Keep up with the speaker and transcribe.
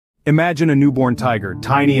Imagine a newborn tiger,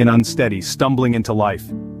 tiny and unsteady, stumbling into life.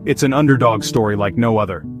 It's an underdog story like no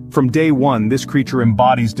other. From day one, this creature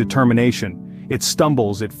embodies determination. It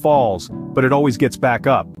stumbles, it falls, but it always gets back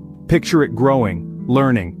up. Picture it growing,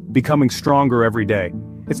 learning, becoming stronger every day.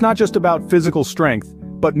 It's not just about physical strength,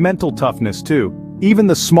 but mental toughness too. Even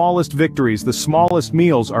the smallest victories, the smallest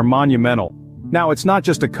meals are monumental. Now it's not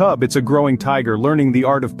just a cub, it's a growing tiger learning the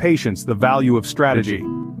art of patience, the value of strategy.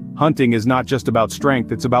 Hunting is not just about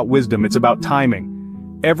strength, it's about wisdom, it's about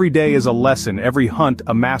timing. Every day is a lesson, every hunt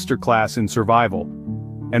a masterclass in survival.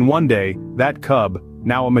 And one day, that cub,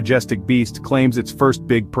 now a majestic beast, claims its first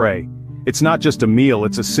big prey. It's not just a meal,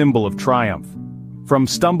 it's a symbol of triumph. From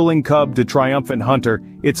stumbling cub to triumphant hunter,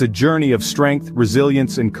 it's a journey of strength,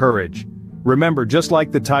 resilience, and courage. Remember, just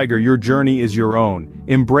like the tiger, your journey is your own.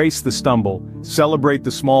 Embrace the stumble, celebrate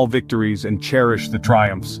the small victories, and cherish the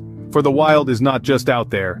triumphs. For the wild is not just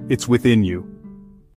out there, it's within you.